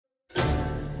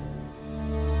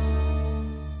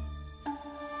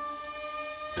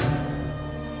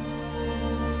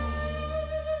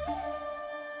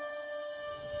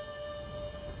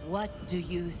What do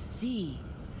you see?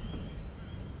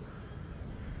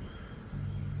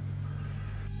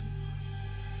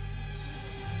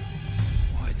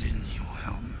 Why didn't you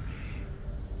help me?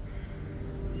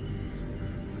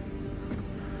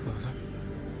 Father?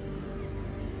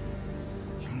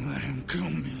 You let him kill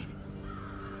me.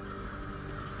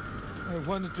 I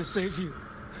wanted to save you.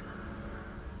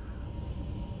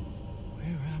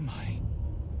 Where am I?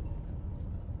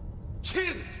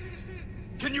 Chin!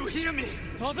 Can you hear me?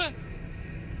 Father?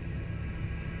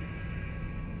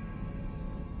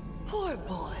 Poor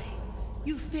boy.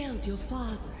 You failed your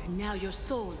father, and now your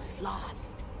soul is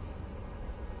lost.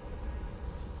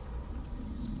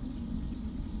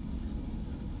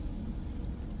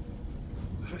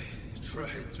 I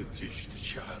tried to teach the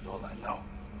child all I know,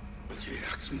 but he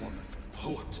acts more like a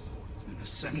poet than a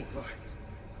samurai.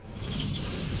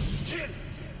 Chin!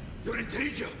 You're in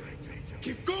danger!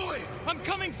 Keep going! I'm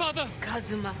coming, Father!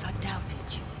 Kazumasa doubted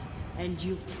you, and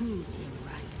you proved him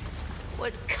right.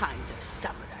 What kind of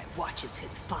samurai watches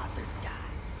his father die?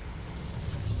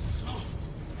 Soft.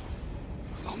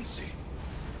 Clumsy.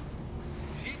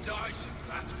 He dies in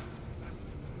battle.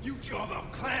 Future of our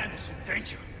clan is in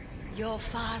danger. Your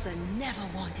father never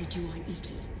wanted you on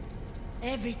Iki.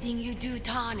 Everything you do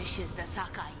tarnishes the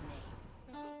Sakai name.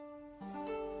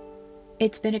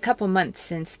 It's been a couple months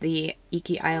since the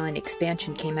Iki Island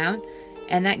expansion came out,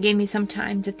 and that gave me some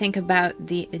time to think about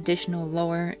the additional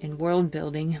lore and world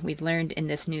building we'd learned in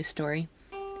this new story.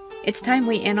 It's time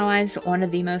we analyze one of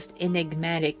the most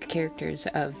enigmatic characters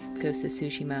of Ghost of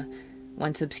Tsushima,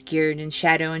 once obscured in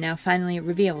shadow and now finally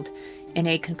revealed in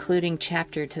a concluding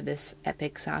chapter to this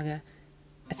epic saga.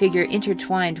 A figure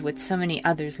intertwined with so many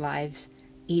others' lives,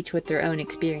 each with their own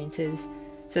experiences,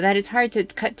 so that it's hard to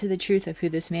cut to the truth of who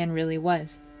this man really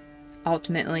was.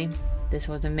 Ultimately, this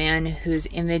was a man whose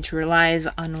image relies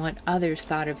on what others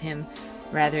thought of him,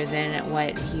 rather than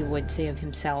what he would say of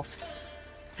himself.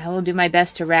 I will do my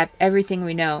best to wrap everything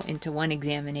we know into one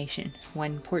examination,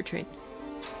 one portrait.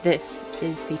 This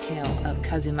is the tale of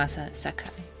Kazumasa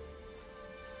Sakai.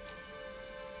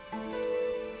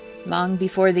 Long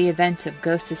before the events of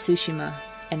Ghost of Tsushima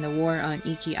and the war on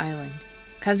Iki Island,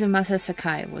 Kazumasa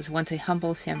Sakai was once a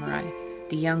humble samurai,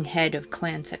 the young head of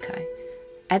Clan Sakai.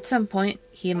 At some point,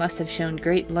 he must have shown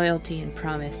great loyalty and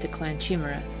promise to Clan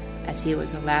Chimura, as he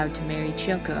was allowed to marry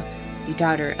Kyoko, the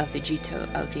daughter of the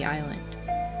Jito of the island.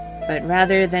 But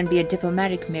rather than be a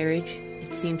diplomatic marriage,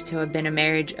 it seems to have been a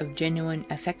marriage of genuine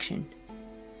affection.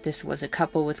 This was a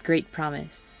couple with great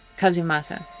promise.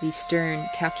 Kazumasa, the stern,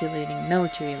 calculating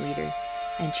military leader,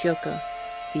 and Kyoko,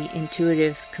 the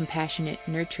intuitive, compassionate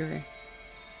nurturer.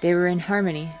 They were in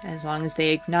harmony as long as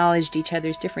they acknowledged each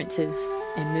other's differences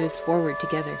and moved forward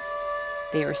together.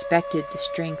 They respected the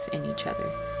strength in each other.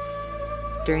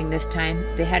 During this time,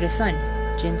 they had a son,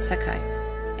 Jin Sakai,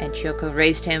 and Kyoko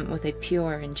raised him with a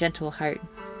pure and gentle heart.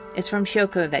 It's from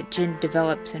Kyoko that Jin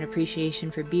develops an appreciation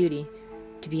for beauty,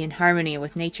 to be in harmony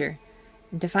with nature,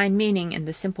 and to find meaning in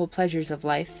the simple pleasures of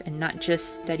life and not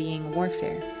just studying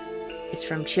warfare. It's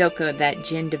from Kyoko that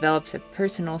Jin develops a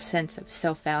personal sense of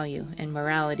self-value and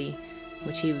morality,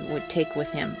 which he would take with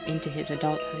him into his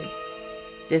adulthood.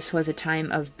 This was a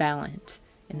time of balance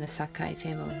in the Sakai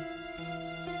family.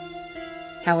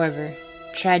 However,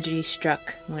 tragedy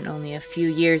struck when only a few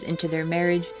years into their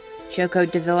marriage, Kyoko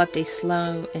developed a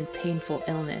slow and painful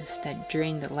illness that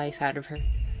drained the life out of her.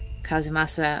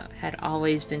 Kazumasa had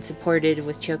always been supported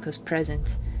with Kyoko's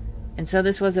presence, and so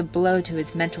this was a blow to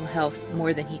his mental health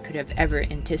more than he could have ever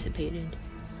anticipated.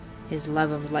 His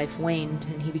love of life waned,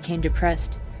 and he became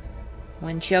depressed.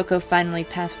 When Kyoko finally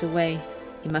passed away,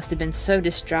 he must have been so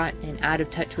distraught and out of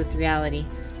touch with reality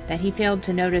that he failed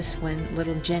to notice when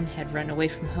little Jin had run away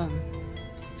from home.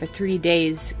 For 3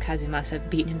 days, Kazumasa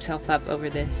beat himself up over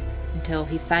this, until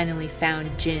he finally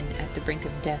found Jin at the brink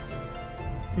of death.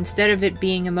 Instead of it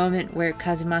being a moment where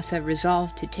Kazumasa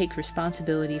resolved to take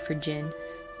responsibility for Jin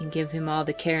and give him all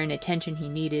the care and attention he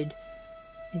needed,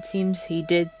 it seems he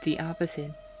did the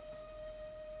opposite.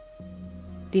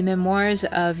 The memoirs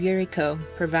of Yuriko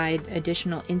provide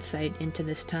additional insight into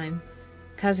this time.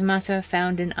 Kazumasa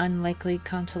found an unlikely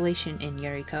consolation in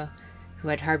Yuriko, who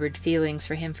had harbored feelings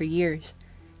for him for years.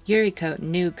 Yuriko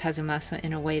knew Kazumasa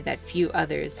in a way that few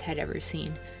others had ever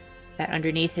seen, that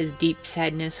underneath his deep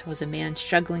sadness was a man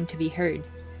struggling to be heard,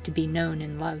 to be known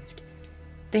and loved.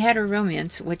 They had a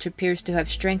romance which appears to have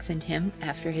strengthened him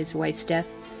after his wife's death,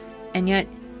 and yet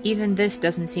even this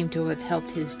doesn't seem to have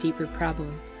helped his deeper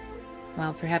problem.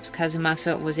 While perhaps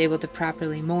Kazumasa was able to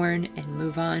properly mourn and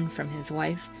move on from his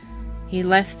wife, he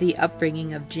left the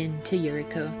upbringing of Jin to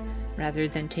Yuriko, rather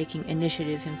than taking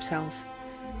initiative himself.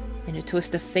 In a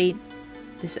twist of fate,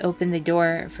 This opened the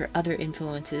door for other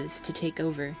influences to take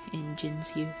over in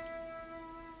Jin's youth.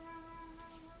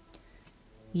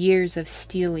 Years of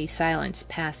steely silence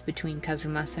passed between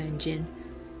Kazumasa and Jin.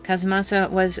 Kazumasa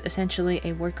was essentially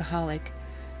a workaholic,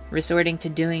 resorting to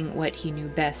doing what he knew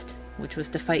best, which was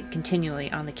to fight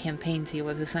continually on the campaigns he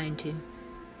was assigned to.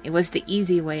 It was the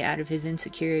easy way out of his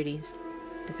insecurities.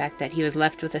 The fact that he was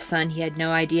left with a son he had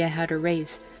no idea how to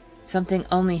raise, something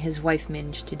only his wife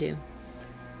managed to do.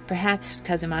 Perhaps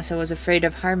Kazumasa was afraid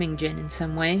of harming Jin in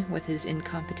some way with his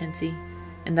incompetency,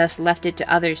 and thus left it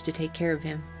to others to take care of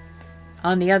him.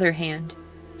 On the other hand,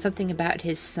 something about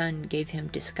his son gave him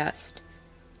disgust.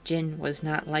 Jin was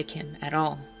not like him at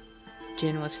all.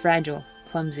 Jin was fragile,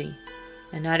 clumsy,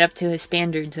 and not up to his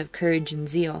standards of courage and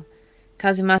zeal.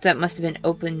 Kazumasa must have been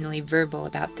openly verbal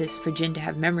about this for Jin to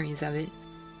have memories of it.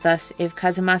 Thus, if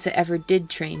Kazumasa ever did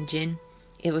train Jin,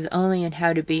 it was only in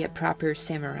how to be a proper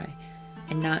samurai,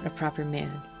 and not a proper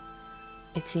man.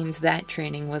 It seems that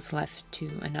training was left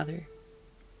to another.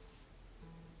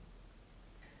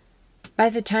 By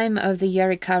the time of the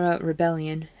Yarikawa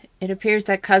Rebellion, it appears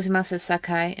that Kazumasa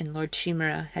Sakai and Lord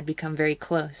Shimura had become very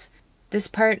close. This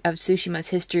part of Tsushima's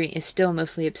history is still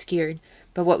mostly obscured,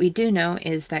 but what we do know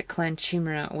is that Clan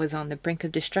Shimura was on the brink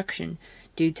of destruction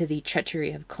due to the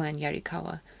treachery of Clan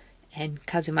Yarikawa, and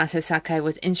Kazumasa Sakai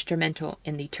was instrumental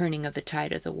in the turning of the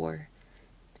tide of the war.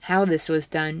 How this was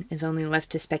done is only left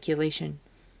to speculation.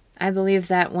 I believe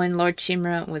that when Lord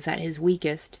Shimura was at his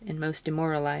weakest and most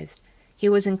demoralized, he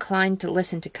was inclined to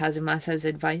listen to Kazumasa's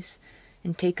advice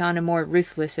and take on a more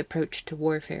ruthless approach to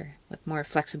warfare with more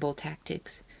flexible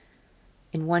tactics.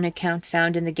 In one account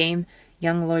found in the game,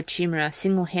 young Lord Shimura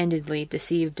single-handedly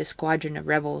deceived a squadron of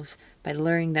rebels by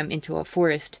luring them into a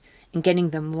forest and getting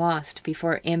them lost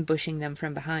before ambushing them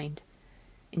from behind.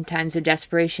 In times of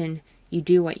desperation, you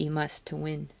do what you must to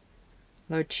win.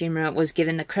 Lord Shimura was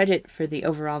given the credit for the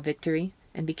overall victory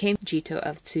and became Jito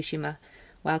of Tsushima,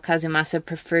 while Kazumasa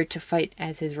preferred to fight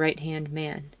as his right-hand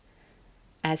man.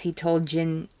 As he told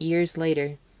Jin years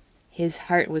later, his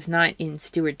heart was not in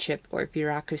stewardship or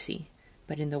bureaucracy,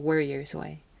 but in the warrior's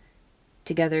way.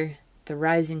 Together, the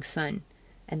rising sun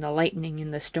and the lightning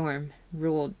in the storm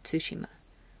ruled Tsushima.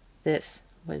 This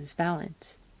was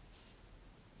balance.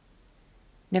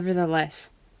 Nevertheless,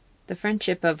 the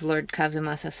friendship of Lord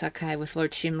Kazumasa Sakai with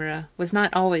Lord Shimura was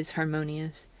not always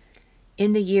harmonious.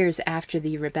 In the years after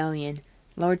the rebellion,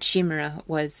 Lord Shimura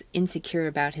was insecure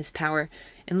about his power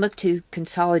and looked to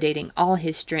consolidating all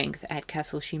his strength at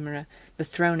Castle Shimura, the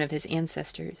throne of his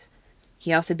ancestors.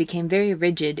 He also became very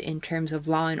rigid in terms of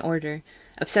law and order,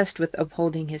 obsessed with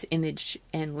upholding his image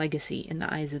and legacy in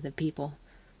the eyes of the people.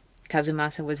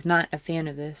 Kazumasa was not a fan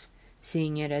of this,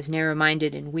 seeing it as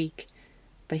narrow-minded and weak,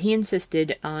 but he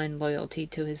insisted on loyalty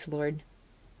to his lord.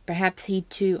 Perhaps he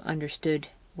too understood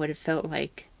what it felt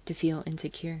like to feel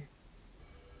insecure.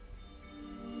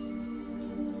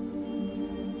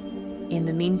 In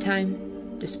the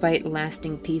meantime, despite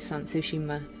lasting peace on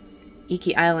Tsushima,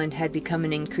 Iki Island had become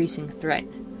an increasing threat.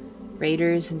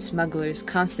 Raiders and smugglers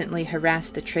constantly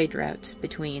harassed the trade routes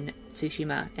between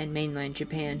Tsushima and mainland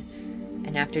Japan,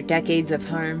 and after decades of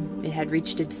harm, it had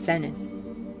reached its zenith.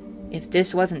 If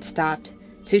this wasn't stopped,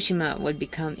 Tsushima would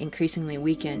become increasingly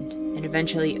weakened and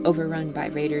eventually overrun by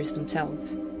raiders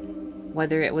themselves.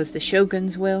 Whether it was the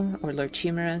shogun's will or Lord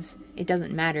Shimura's, it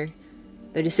doesn't matter.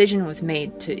 The decision was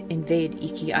made to invade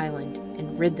Iki Island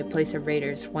and rid the place of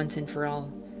raiders once and for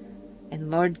all.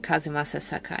 And Lord Kazumasa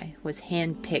Sakai was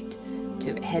hand-picked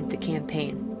to head the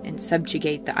campaign and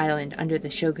subjugate the island under the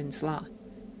shogun's law.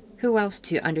 Who else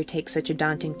to undertake such a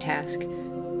daunting task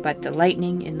but the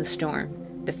lightning in the storm,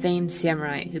 the famed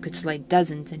samurai who could slay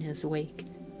dozens in his wake?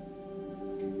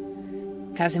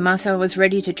 Kazumasa was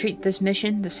ready to treat this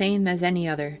mission the same as any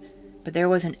other, but there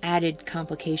was an added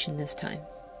complication this time.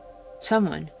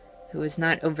 Someone, who was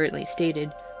not overtly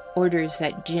stated, orders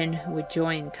that Jin would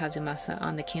join Kazumasa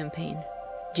on the campaign.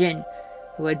 Jin,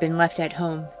 who had been left at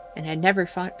home and had never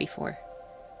fought before.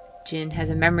 Jin has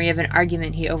a memory of an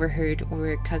argument he overheard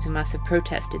where Kazumasa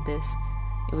protested this.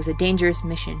 It was a dangerous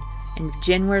mission, and if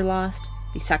Jin were lost,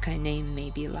 the Sakai name may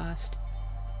be lost.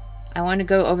 I want to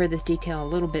go over this detail a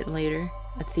little bit later,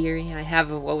 a theory I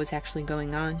have of what was actually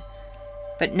going on,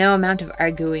 but no amount of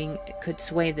arguing could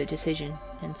sway the decision,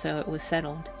 and so it was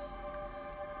settled.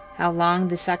 How long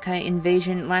the Sakai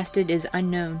invasion lasted is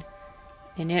unknown,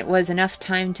 and it was enough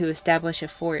time to establish a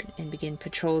fort and begin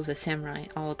patrols of samurai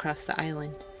all across the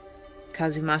island.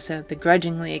 Kazumasa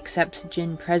begrudgingly accepts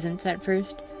Jin's presence at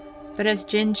first, but as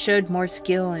Jin showed more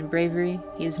skill and bravery,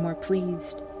 he is more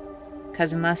pleased.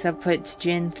 Kazumasa puts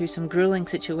Jin through some grueling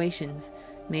situations,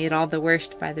 made all the worse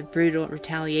by the brutal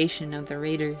retaliation of the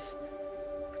raiders.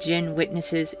 Jin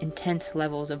witnesses intense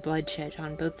levels of bloodshed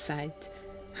on both sides,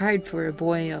 hard for a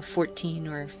boy of 14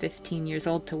 or 15 years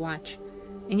old to watch,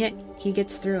 and yet he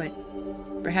gets through it.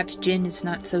 Perhaps Jin is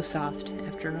not so soft,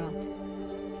 after all.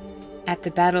 At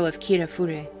the Battle of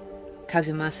Kirafure,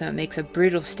 Kazumasa makes a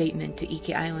brutal statement to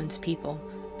Iki Island's people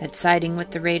that siding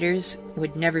with the raiders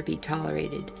would never be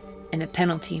tolerated, and the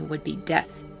penalty would be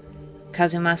death.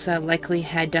 Kazumasa likely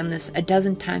had done this a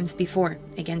dozen times before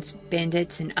against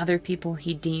bandits and other people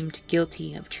he deemed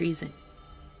guilty of treason.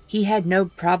 He had no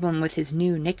problem with his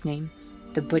new nickname,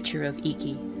 the Butcher of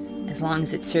Iki, as long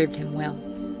as it served him well.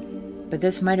 But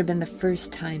this might have been the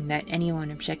first time that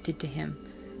anyone objected to him,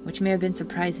 which may have been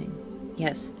surprising.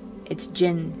 Yes, it's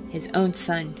Jin, his own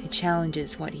son, who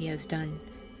challenges what he has done.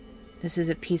 This is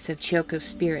a piece of Chyoko's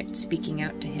spirit speaking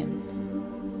out to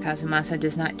him. Kazumasa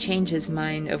does not change his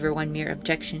mind over one mere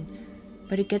objection,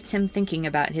 but it gets him thinking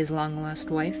about his long-lost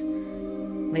wife.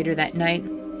 Later that night,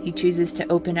 he chooses to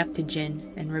open up to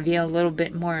Jin and reveal a little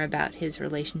bit more about his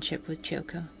relationship with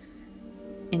Kyoko.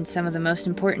 In some of the most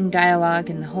important dialogue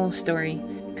in the whole story,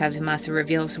 Kazumasa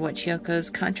reveals what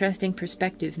Kyoko's contrasting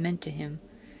perspective meant to him,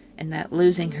 and that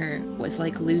losing her was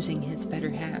like losing his better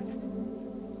half.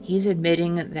 He's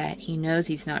admitting that he knows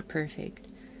he's not perfect,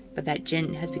 but that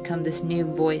Jin has become this new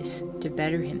voice to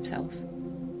better himself.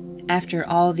 After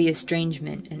all the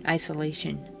estrangement and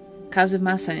isolation,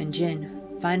 Kazumasa and Jin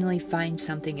finally find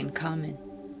something in common,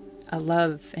 a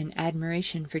love and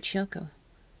admiration for Kyoko.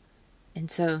 And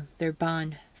so their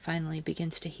bond finally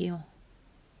begins to heal.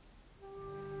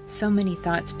 So many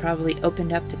thoughts probably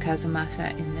opened up to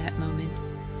Kazumasa in that moment.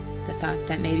 The thought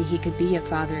that maybe he could be a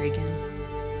father again,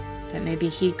 that maybe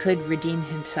he could redeem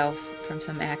himself from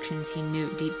some actions he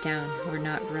knew deep down were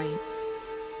not right.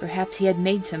 Perhaps he had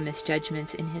made some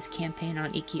misjudgments in his campaign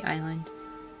on Iki Island,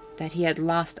 that he had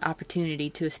lost opportunity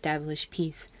to establish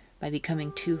peace by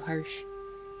becoming too harsh.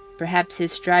 Perhaps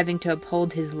his striving to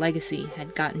uphold his legacy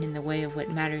had gotten in the way of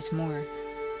what matters more,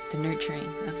 the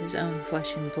nurturing of his own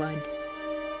flesh and blood.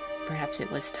 Perhaps it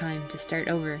was time to start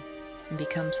over and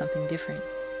become something different,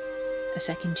 a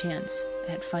second chance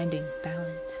at finding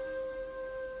balance.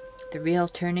 The real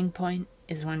turning point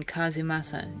is when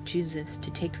Kazumasa chooses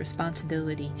to take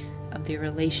responsibility of the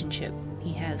relationship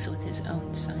he has with his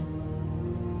own son.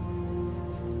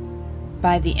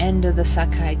 By the end of the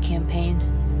Sakai campaign,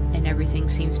 and everything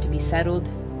seems to be settled,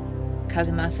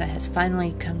 Kazumasa has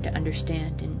finally come to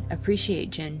understand and appreciate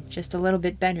Jin just a little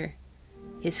bit better.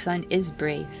 His son is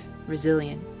brave,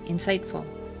 resilient, insightful,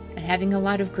 and having a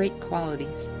lot of great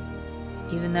qualities.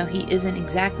 Even though he isn't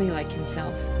exactly like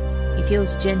himself, he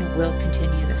feels Jin will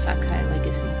continue the Sakai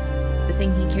legacy, the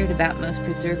thing he cared about most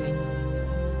preserving.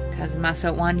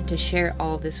 Kazumasa wanted to share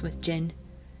all this with Jin,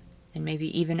 and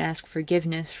maybe even ask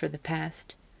forgiveness for the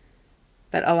past.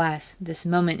 But alas, this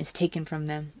moment is taken from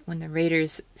them when the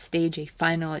raiders stage a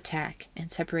final attack and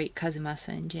separate Kazumasa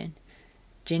and Jin.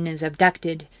 Jin is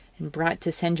abducted and brought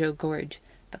to Senjo Gorge,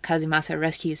 but Kazumasa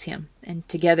rescues him, and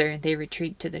together they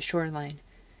retreat to the shoreline.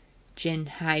 Jin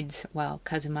hides while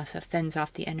Kazumasa fends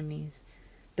off the enemies,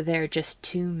 but there are just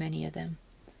too many of them.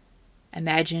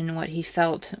 Imagine what he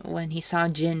felt when he saw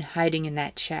Jin hiding in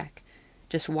that shack,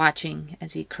 just watching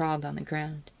as he crawled on the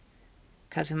ground.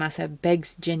 Kazumasa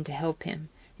begs Jin to help him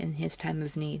in his time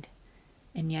of need,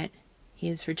 and yet he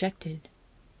is rejected.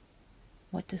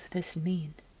 What does this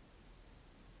mean?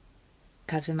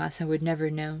 Kazumasa would never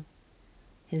know.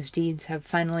 His deeds have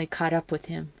finally caught up with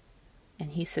him,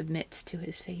 and he submits to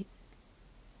his fate.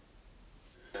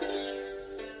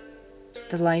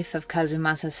 The life of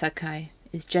Kazumasa Sakai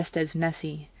is just as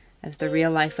messy as the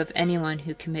real life of anyone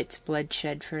who commits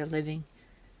bloodshed for a living.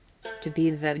 To be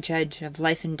the judge of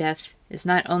life and death is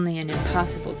not only an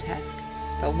impossible task,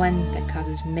 but one that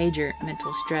causes major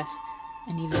mental stress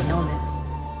and even illness.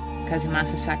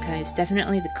 Kazumasa Sakai is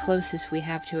definitely the closest we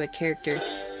have to a character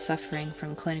suffering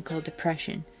from clinical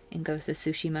depression in Ghost of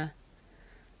Tsushima.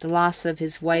 The loss of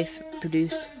his wife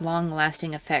produced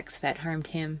long-lasting effects that harmed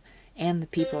him and the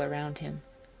people around him,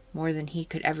 more than he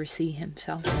could ever see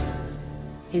himself.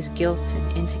 His guilt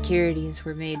and insecurities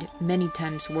were made many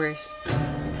times worse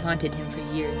and haunted him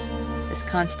for years, this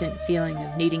constant feeling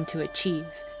of needing to achieve,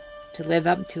 to live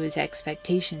up to his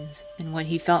expectations and what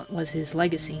he felt was his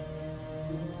legacy.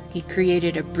 He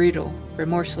created a brutal,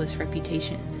 remorseless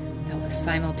reputation that was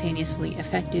simultaneously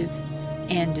effective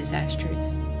and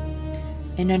disastrous.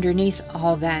 And underneath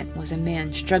all that was a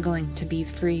man struggling to be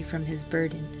free from his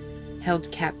burden, held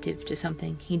captive to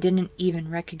something he didn't even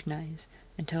recognize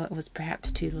until it was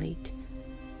perhaps too late.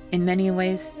 In many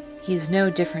ways, he is no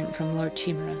different from Lord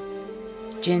Chimera.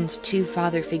 Jin's two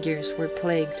father figures were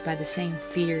plagued by the same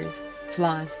fears,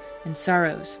 flaws, and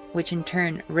sorrows, which in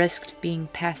turn risked being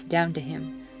passed down to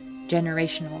him,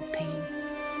 generational pain.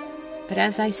 But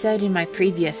as I said in my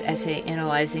previous essay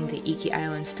analyzing the Iki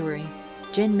Island story,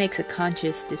 Jin makes a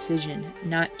conscious decision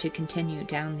not to continue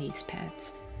down these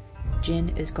paths. Jin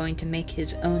is going to make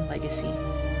his own legacy,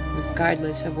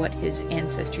 regardless of what his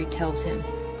ancestry tells him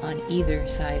on either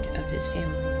side of his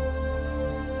family.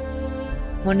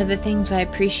 One of the things I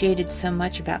appreciated so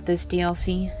much about this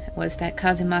DLC was that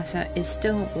Kazumasa is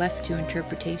still left to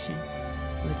interpretation,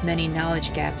 with many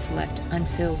knowledge gaps left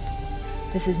unfilled.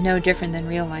 This is no different than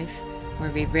real life,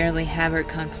 where we rarely have our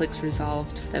conflicts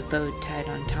resolved with a bow tied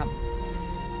on top.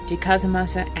 Did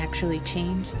Kazumasa actually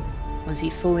change? Was he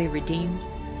fully redeemed?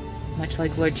 Much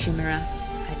like Lord Shimura,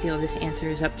 I feel this answer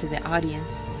is up to the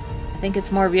audience. I think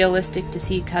it's more realistic to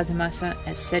see Kazumasa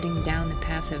as setting down the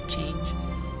path of change,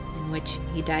 in which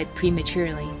he died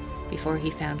prematurely before he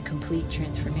found complete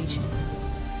transformation.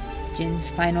 Jin's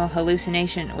final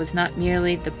hallucination was not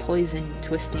merely the poison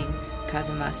twisting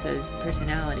Kazumasa's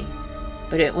personality,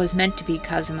 but it was meant to be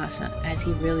Kazumasa as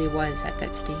he really was at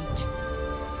that stage.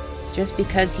 Just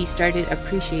because he started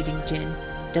appreciating Jin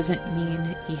doesn't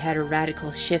mean he had a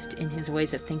radical shift in his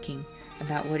ways of thinking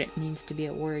about what it means to be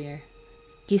a warrior.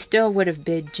 He still would have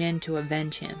bid Jin to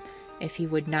avenge him if he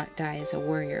would not die as a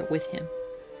warrior with him,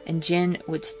 and Jin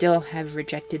would still have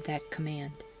rejected that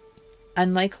command.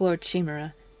 Unlike Lord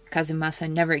Shimura, Kazumasa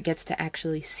never gets to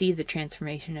actually see the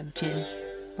transformation of Jin,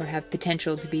 or have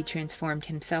potential to be transformed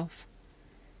himself.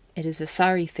 It is a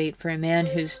sorry fate for a man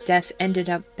whose death ended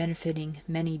up benefiting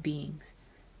many beings,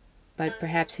 but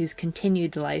perhaps whose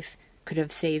continued life could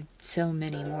have saved so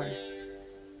many more.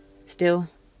 Still,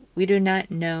 we do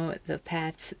not know the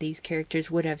paths these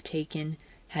characters would have taken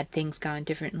had things gone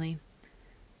differently,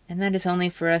 and that is only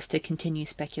for us to continue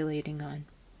speculating on.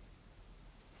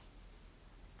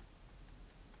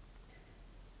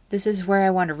 This is where I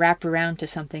want to wrap around to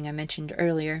something I mentioned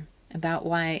earlier, about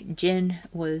why Jin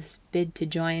was bid to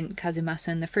join Kazumasa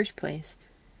in the first place.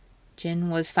 Jin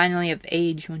was finally of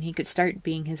age when he could start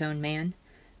being his own man,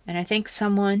 and I think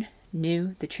someone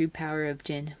knew the true power of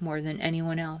Jin more than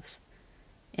anyone else.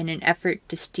 In an effort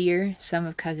to steer some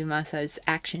of Kazumasa's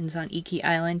actions on Iki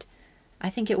Island, I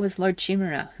think it was Lord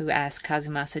Shimura who asked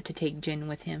Kazumasa to take Jin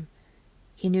with him.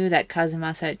 He knew that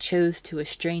Kazumasa chose to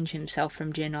estrange himself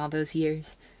from Jin all those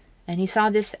years, and he saw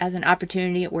this as an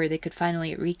opportunity where they could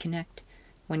finally reconnect,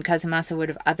 when Kazumasa would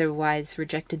have otherwise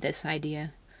rejected this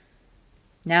idea.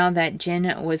 Now that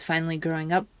Jin was finally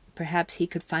growing up, perhaps he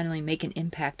could finally make an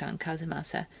impact on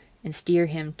Kazumasa and steer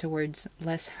him towards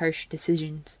less harsh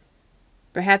decisions.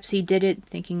 Perhaps he did it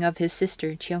thinking of his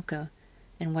sister, Chiyoko,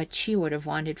 and what she would have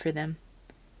wanted for them.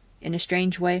 In a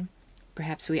strange way,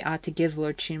 perhaps we ought to give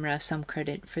Lord Shimura some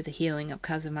credit for the healing of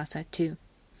Kazumasa too,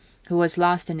 who was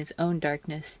lost in his own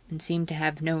darkness and seemed to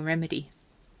have no remedy.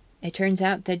 It turns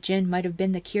out that Jin might have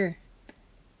been the cure,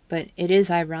 but it is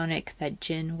ironic that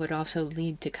Jin would also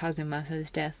lead to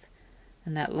Kazumasa's death,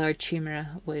 and that Lord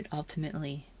Shimura would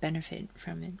ultimately benefit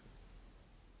from it.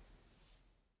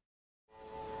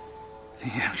 The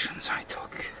actions I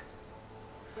took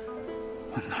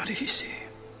were not easy,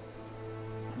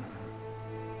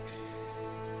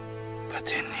 but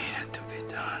they needed to be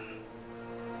done.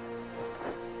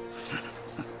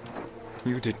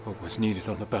 You did what was needed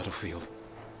on the battlefield,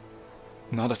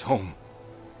 not at home.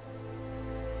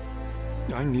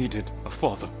 I needed a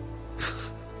father.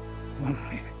 When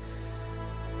we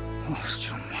lost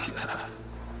your mother,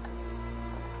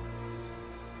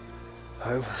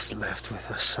 I was left with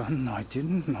a son I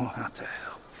didn't know how to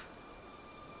help.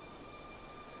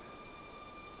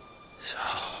 So,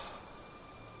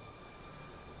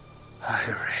 I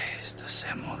raised a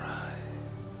samurai.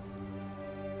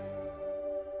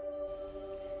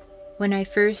 When I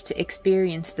first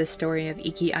experienced the story of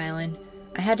Iki Island,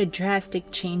 I had a drastic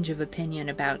change of opinion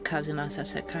about Kazumasa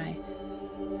Sakai.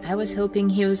 I was hoping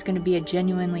he was going to be a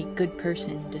genuinely good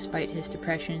person despite his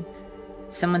depression,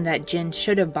 someone that Jin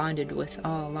should have bonded with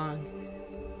all along.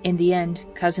 In the end,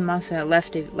 Kazumasa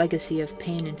left a legacy of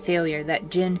pain and failure that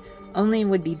Jin only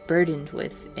would be burdened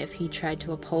with if he tried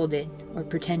to uphold it or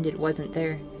pretend it wasn't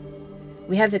there.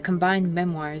 We have the combined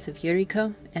memoirs of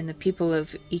Yuriko and the people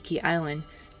of Iki Island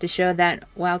to show that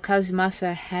while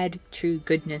Kazumasa had true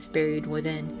goodness buried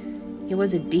within, he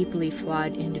was a deeply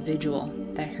flawed individual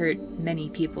that hurt many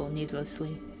people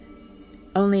needlessly.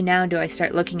 Only now do I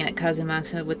start looking at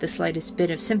Kazumasa with the slightest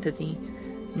bit of sympathy,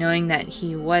 knowing that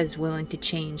he was willing to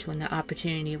change when the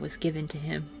opportunity was given to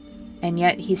him. And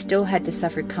yet he still had to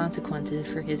suffer consequences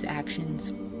for his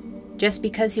actions. Just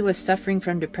because he was suffering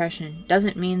from depression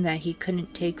doesn't mean that he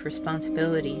couldn't take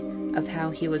responsibility of how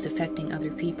he was affecting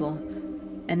other people.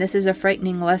 And this is a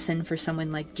frightening lesson for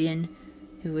someone like Jin,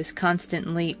 who was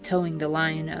constantly towing the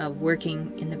line of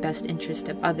working in the best interest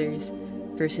of others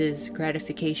versus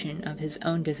gratification of his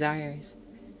own desires.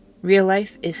 Real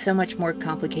life is so much more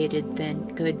complicated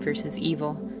than good versus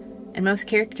evil, and most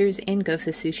characters in Ghost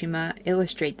of Tsushima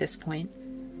illustrate this point.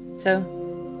 So,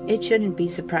 it shouldn't be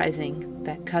surprising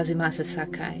that Kazumasa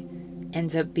Sakai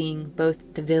ends up being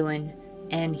both the villain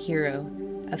and hero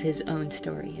of his own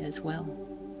story as well.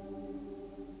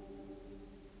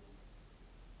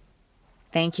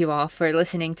 Thank you all for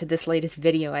listening to this latest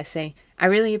video essay. I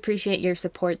really appreciate your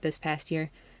support this past year.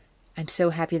 I'm so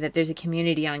happy that there's a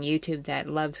community on YouTube that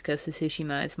loves Ghost of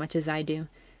Tsushima as much as I do,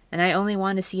 and I only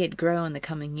want to see it grow in the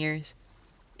coming years.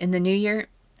 In the new year,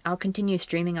 I'll continue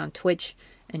streaming on Twitch,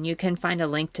 and you can find a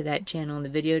link to that channel in the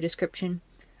video description.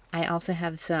 I also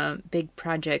have some big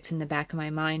projects in the back of my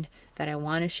mind that I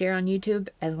want to share on YouTube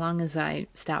as long as I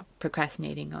stop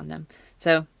procrastinating on them.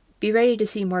 So, be ready to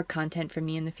see more content from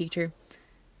me in the future.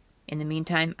 In the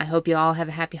meantime, I hope you all have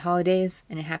a happy holidays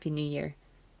and a happy new year.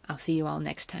 I'll see you all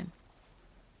next time.